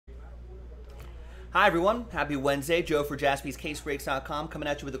Hi everyone, happy Wednesday. Joe for JaspysCaseBreaks.com coming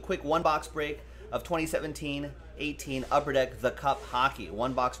at you with a quick one-box break of 2017-18 Upper Deck The Cup Hockey.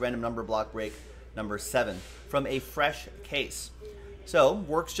 One-box random number block break number 7 from a fresh case. So,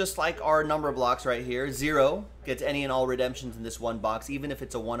 works just like our number blocks right here. 0 gets any and all redemptions in this one box, even if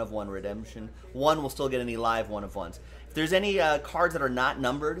it's a 1-of-1 redemption. 1 will still get any live 1-of-1s. If there's any cards that are not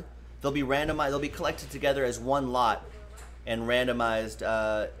numbered, they'll be randomized. They'll be collected together as one lot and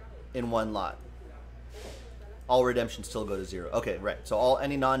randomized in one lot. All redemptions still go to 0. Okay, right. So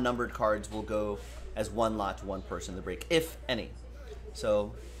any non-numbered cards will go as one lot to one person in the break, if any.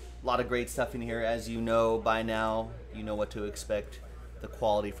 So a lot of great stuff in here. As you know by now, you know what to expect. The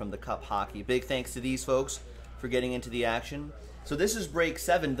quality from the Cup Hockey. Big thanks to these folks for getting into the action. So this is break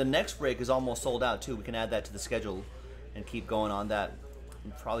 7. The next break is almost sold out too. We can add that to the schedule and keep going on that.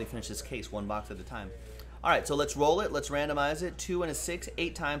 And probably finish this case one box at a time. All right, so let's roll it. Let's randomize it. 2 and a 6,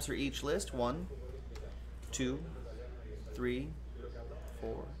 8 times for each list. 1, 2, 3,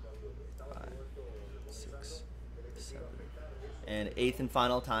 4, 5, 6, 7, and 8th and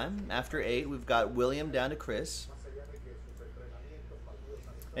final time. After 8, we've got William down to Chris.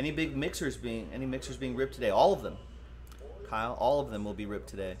 Any mixers being ripped today? All of them. Kyle, all of them will be ripped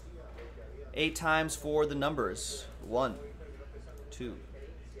today. 8 times for the numbers. 1, 2,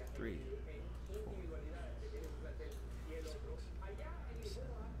 3, 4, 6,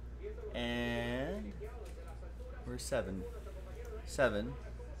 7, and where's 7? 7.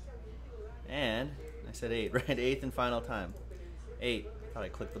 And I said 8, right? 8th and final time. 8. Thought I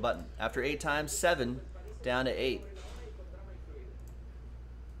clicked the button. After 8 times, 7 down to 8.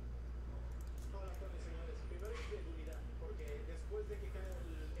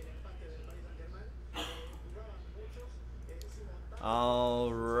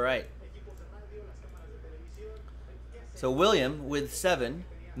 All right. So William with 7,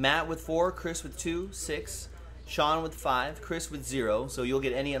 Matt with 4, Chris with 2, 6, Sean with 5, Chris with 0. So you'll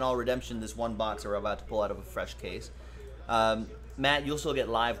get any and all redemption this one box that we're about to pull out of a fresh case. Matt, you'll still get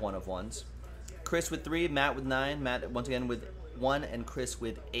live 1-of-1s. Chris with 3, Matt with 9, Matt once again with 1, and Chris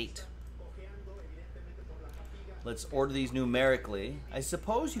with 8. Let's order these numerically. I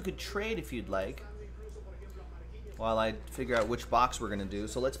suppose you could trade if you'd like, while I figure out which box we're going to do.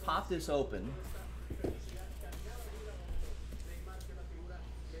 So let's pop this open.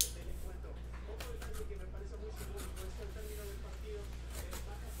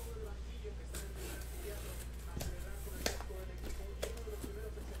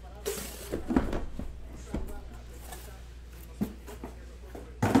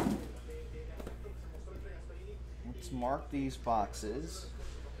 Let's mark these boxes.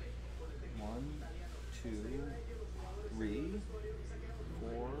 1, 2, 3,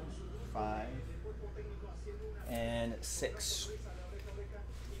 4, 5, and 6.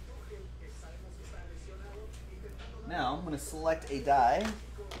 Now I'm going to select a die.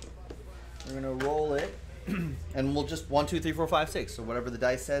 We're going to roll it, and we'll just 1, 2, 3, 4, 5, 6. So whatever the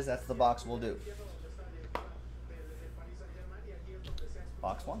dice says, that's the box we'll do.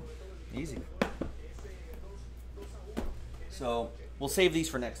 Box 1, easy. So we'll save these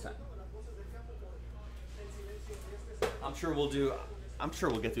for next time. I'm sure we'll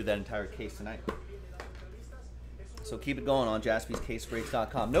get through that entire case tonight. So keep it going on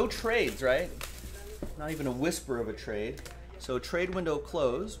JaspysCaseBreaks.com. No trades, right? Not even a whisper of a trade. So trade window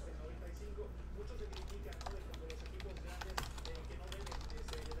closed.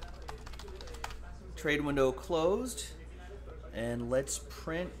 Trade window closed. And let's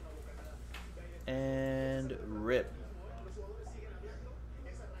print and rip.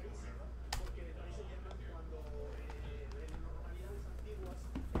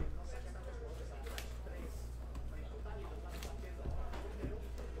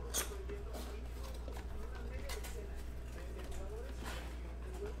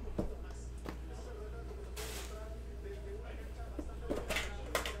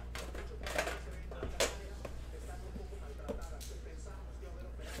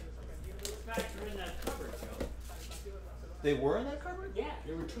 In that cupboard, Joe. They were in that cupboard? Yeah,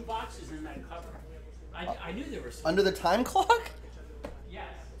 there were 2 boxes in that cupboard. I knew there were some. Under the time clock? Yes.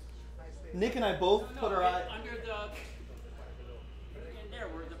 Nick and I both put our eye. Under in there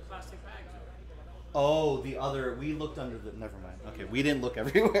were the plastic bags. Oh, the other. We looked under the. Never mind. Okay, we didn't look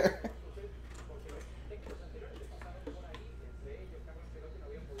everywhere.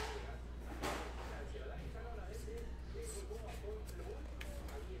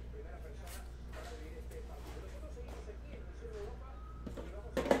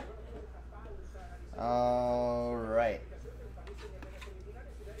 All right.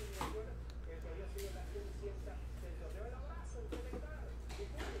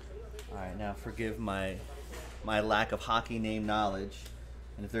 All right, now forgive my lack of hockey name knowledge.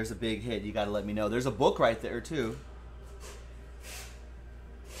 And if there's a big hit, you got to let me know. There's a book right there, too.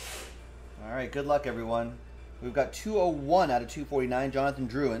 All right, good luck, everyone. We've got 201 out of 249, Jonathan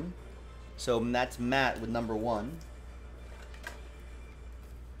Druin. So that's Matt with number 1.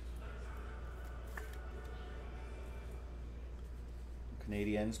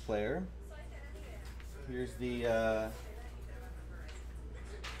 Canadiens player. Here's the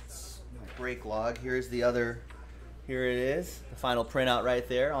break log. Here's the other. Here it is. The final printout right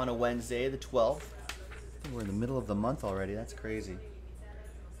there on a Wednesday, the 12th. I think we're in the middle of the month already. That's crazy.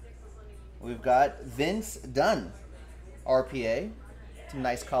 We've got Vince Dunn, RPA. Some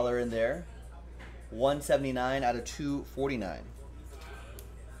nice color in there. 179 out of 249.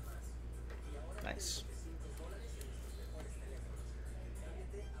 Nice.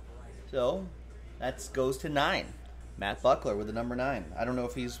 So that goes to 9. Matt Buckler with the number 9. I don't know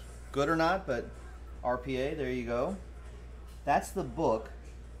if he's good or not, but RPA, there you go. That's the book.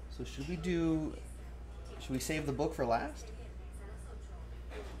 So should we save the book for last?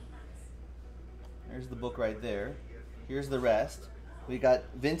 There's the book right there. Here's the rest. We got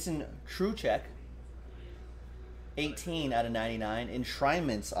Vincent Truchek, 18 out of 99.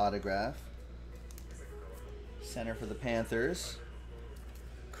 Enshrinements autograph. Center for the Panthers.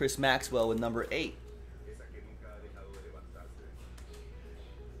 Chris Maxwell with number 8.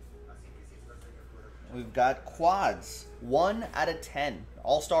 We've got quads, 1 out of 10.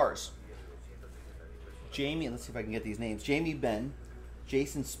 All-Stars. Jamie, let's see if I can get these names. Jamie Benn,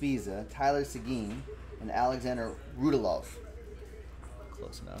 Jason Spiza, Tyler Seguin, and Alexander Rudolov.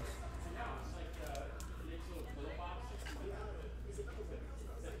 Close enough.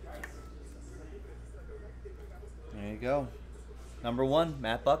 There you go. Number 1,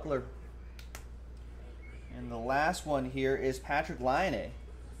 Matt Buckler. And the last one here is Patrick Laine.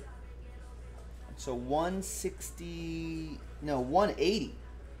 So 180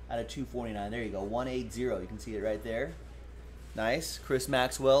 out of 249. There you go, 180. You can see it right there. Nice. Chris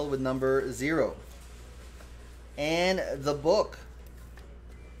Maxwell with number 0. And the book.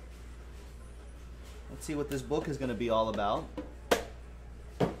 Let's see what this book is going to be all about.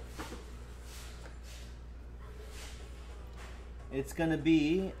 It's going to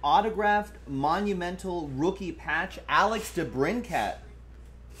be autographed monumental rookie patch, Alex DeBrincat.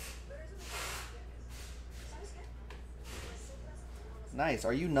 Nice.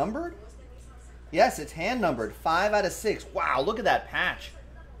 Are you numbered? Yes, it's hand numbered. 5 out of 6. Wow, look at that patch.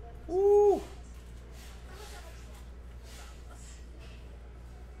 Woo.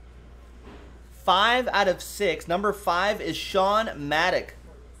 Five out of 6. Number 5 is Sean Maddock.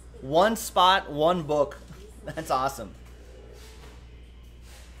 1 spot, 1 book. That's awesome.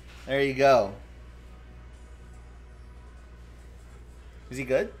 There you go. Is he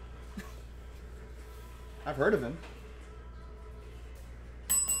good? I've heard of him.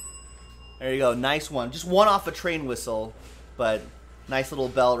 There you go. Nice one. Just one off a train whistle, but nice little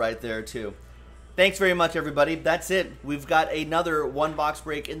bell right there too. Thanks very much, everybody. That's it. We've got another one box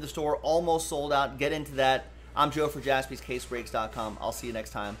break in the store, almost sold out. Get into that. I'm Joe for JaspysCaseBreaks.com. I'll see you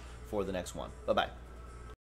next time for the next one. Bye-bye.